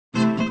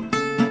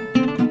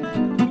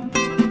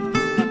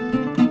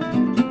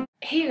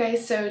Okay,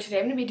 so today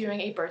I'm going to be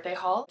doing a birthday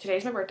haul.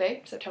 Today's my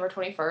birthday, September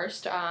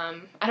 21st.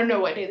 I don't know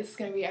what day this is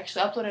going to be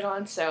actually uploaded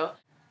on,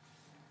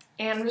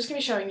 and I'm just going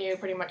to be showing you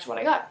pretty much what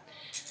I got.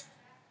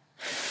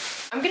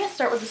 I'm going to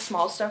start with the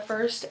small stuff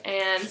first,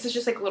 and this is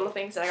just like little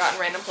things that I got in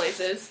random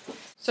places.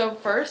 So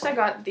first I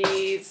got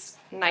these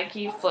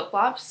Nike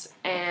flip-flops,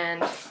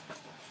 and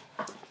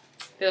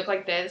they look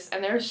like this,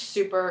 and they're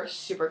super,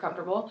 super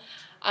comfortable.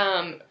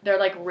 They're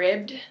like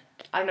ribbed.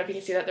 I don't know if you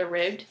can see that, they're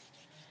ribbed.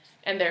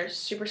 And they're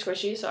super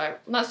squishy,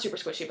 not super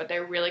squishy, but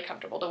they're really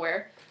comfortable to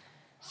wear.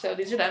 So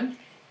these are them.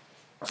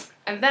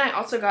 And then I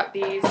also got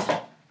these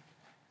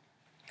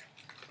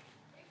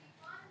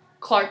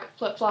Clark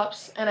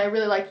flip-flops, and I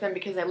really liked them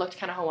because they looked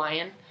kind of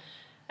Hawaiian,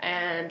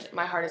 and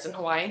my heart is in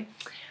Hawaii.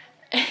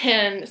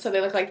 And so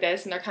they look like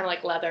this, and they're kind of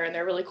like leather, and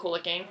they're really cool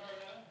looking.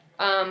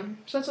 So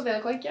that's what they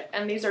look like, yep.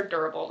 And these are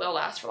durable. They'll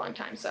last for a long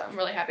time, so I'm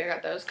really happy I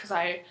got those because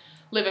I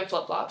live in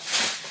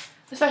flip-flops.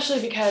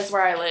 Especially because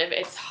where I live,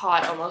 it's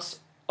hot almost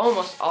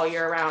all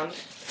year round.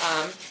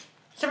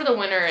 Except for the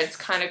winter, it's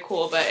kind of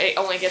cool, but it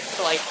only gets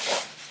to like,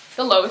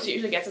 the lowest it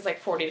usually gets is like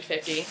 40 to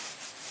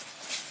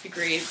 50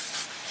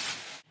 degrees.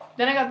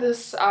 Then I got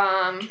this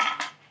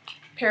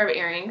pair of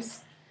earrings,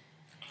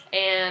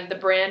 and the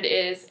brand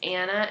is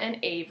Anna and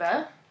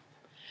Ava.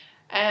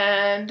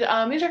 And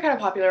these are kind of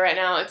popular right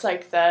now. It's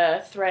like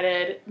the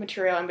threaded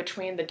material in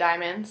between the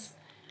diamonds.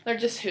 They're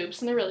just hoops,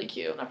 and they're really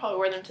cute. I'll probably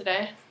wear them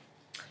today.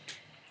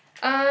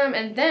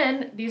 And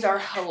then these are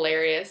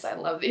hilarious. I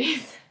love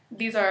these.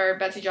 These are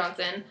Betsey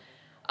Johnson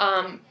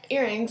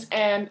earrings,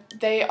 and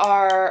they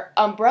are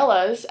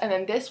umbrellas, and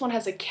then this one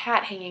has a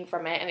cat hanging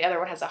from it, and the other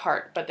one has a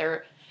heart, but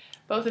they're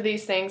both of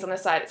these things on the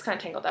side. It's kind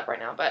of tangled up right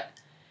now, but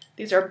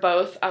these are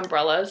both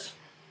umbrellas.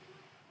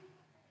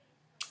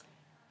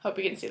 Hope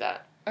you can see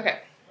that. Okay.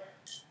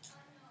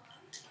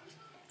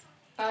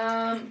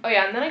 Oh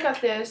yeah, and then I got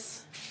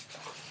this.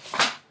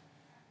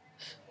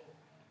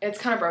 It's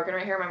kind of broken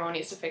right here. My mom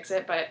needs to fix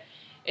it, but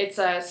it's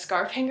a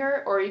scarf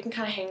hanger, or you can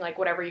kind of hang like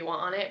whatever you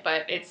want on it,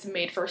 but it's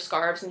made for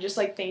scarves and just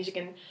like things you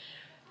can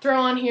throw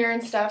on here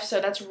and stuff, so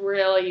that's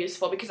really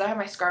useful because I have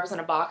my scarves in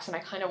a box and I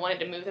kind of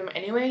wanted to move them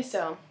anyway,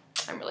 so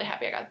I'm really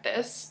happy I got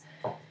this.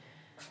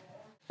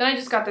 Then I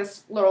just got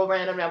this little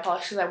random nail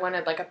polish because I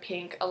wanted like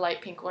a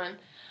light pink one.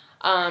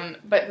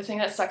 But the thing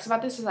that sucks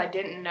about this is I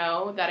didn't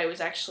know that it was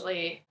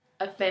actually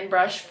a thin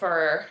brush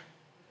for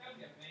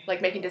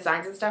like making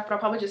designs and stuff, but I'll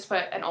probably just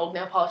put an old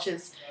nail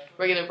polish's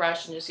regular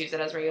brush and just use it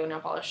as regular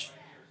nail polish.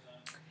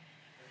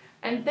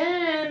 And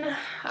then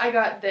I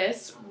got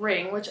this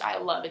ring, which I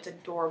love. It's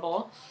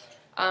adorable.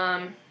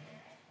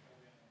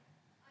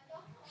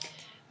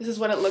 This is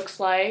what it looks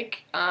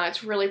like.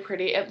 It's really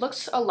pretty. It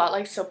looks a lot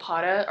like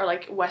Zapata or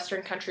like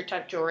Western country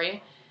type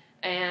jewelry.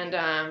 And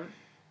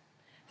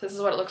this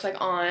is what it looks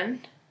like on.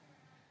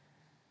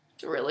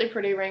 It's a really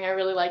pretty ring. I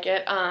really like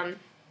it.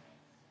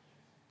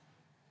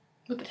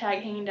 With the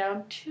tag hanging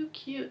down. Too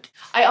cute.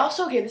 I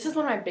also, okay, this is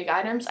one of my big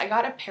items. I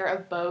got a pair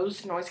of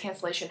Bose noise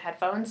cancellation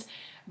headphones,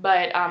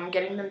 but I'm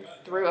getting them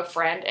through a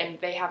friend and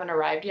they haven't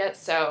arrived yet,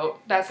 so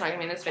that's not going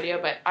to be in this video,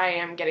 but I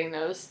am getting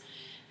those.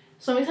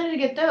 So I'm excited to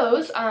get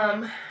those.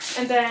 And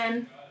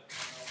then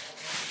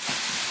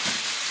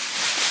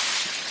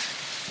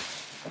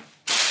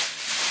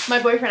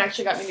my boyfriend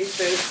actually got me these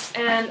boots,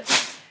 and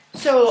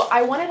so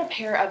I wanted a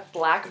pair of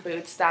black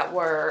boots that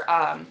were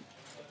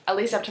at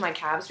least up to my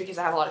calves because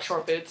I have a lot of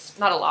short boots.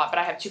 Not a lot, but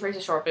I have two pairs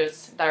of short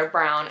boots that are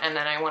brown, and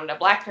then I wanted a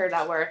black pair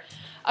that were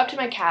up to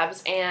my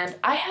calves, and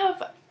I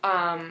have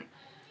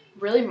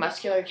really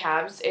muscular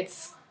calves.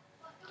 It's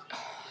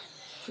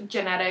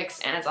genetics,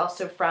 and it's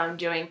also from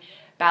doing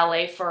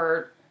ballet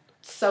for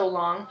so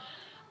long.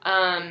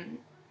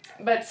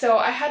 But so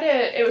I had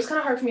to, it was kind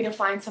of hard for me to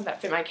find some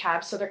that fit my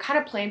calves, so they're kind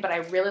of plain, but I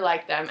really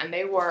like them, and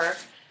they were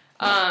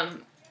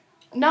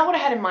not what I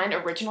had in mind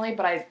originally,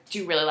 but I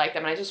do really like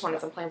them, and I just wanted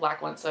some plain black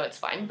ones, so it's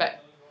fine.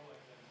 But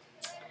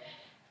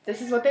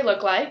this is what they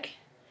look like,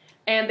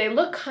 and they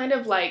look kind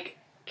of like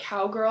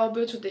cowgirl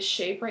boots with this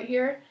shape right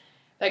here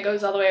that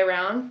goes all the way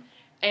around,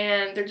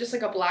 and they're just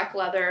like a black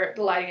leather.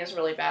 The lighting is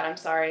really bad, I'm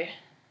sorry.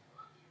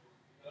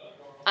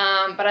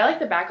 But I like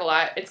the back a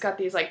lot. It's got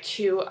these like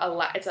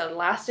it's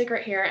elastic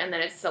right here, and then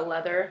it's the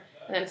leather,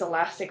 and then it's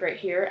elastic right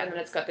here, and then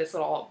it's got this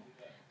little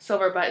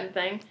silver button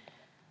thing.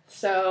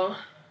 So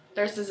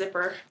there's the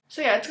zipper.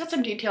 So yeah, it's got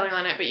some detailing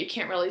on it, but you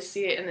can't really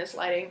see it in this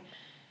lighting.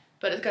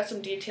 But it's got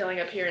some detailing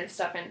up here and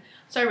stuff, and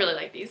so I really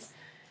like these.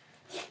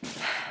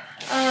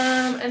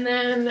 And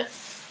then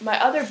my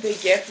other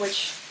big gift,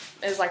 which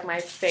is like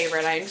my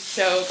favorite, I'm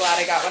so glad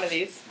I got one of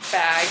these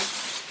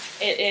bags.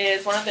 It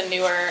is one of the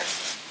newer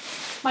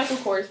Michael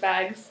Kors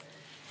bags,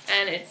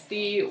 and it's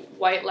the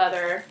white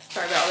leather.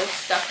 Sorry about all this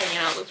stuff hanging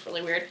out, it looks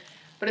really weird.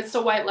 But it's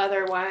the white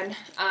leather one,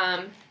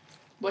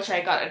 which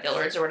I got at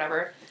Dillard's or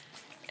whatever.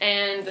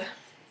 And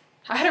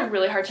I had a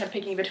really hard time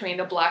picking between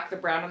the black, the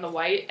brown, and the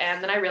white,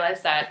 and then I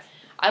realized that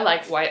I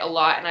like white a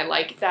lot, and I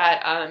like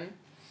that,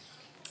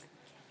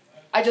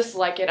 I just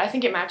like it. I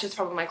think it matches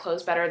probably my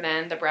clothes better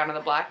than the brown and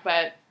the black,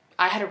 but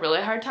I had a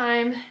really hard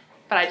time,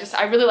 but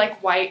I really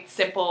like white,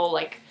 simple,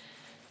 like,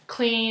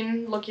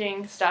 clean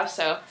looking stuff,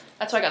 so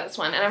that's why I got this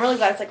one. And I'm really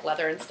glad it's like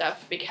leather and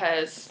stuff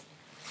because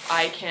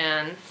I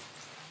can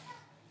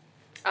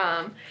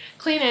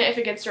clean it if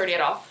it gets dirty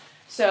at all.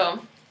 So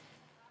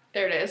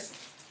there it is.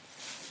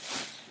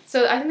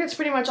 So I think that's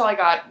pretty much all I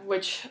got,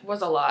 which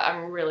was a lot.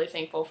 I'm really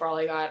thankful for all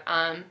I got.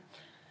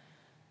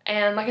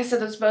 And like I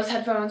said, those Bose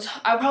headphones,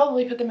 I'll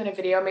probably put them in a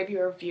video, maybe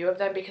a review of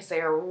them, because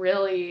they are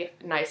really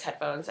nice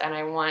headphones and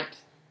I want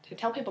to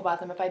tell people about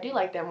them if I do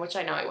like them, which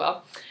I know I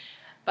will.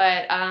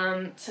 But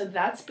so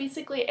that's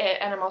basically it,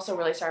 and I'm also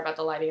really sorry about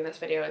the lighting in this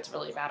video. It's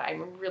really bad.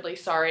 I'm really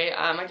sorry.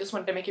 I just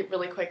wanted to make it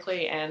really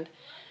quickly and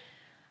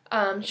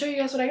show you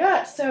guys what I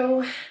got.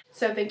 So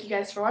thank you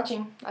guys for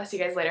watching. I'll see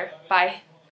you guys later. Bye.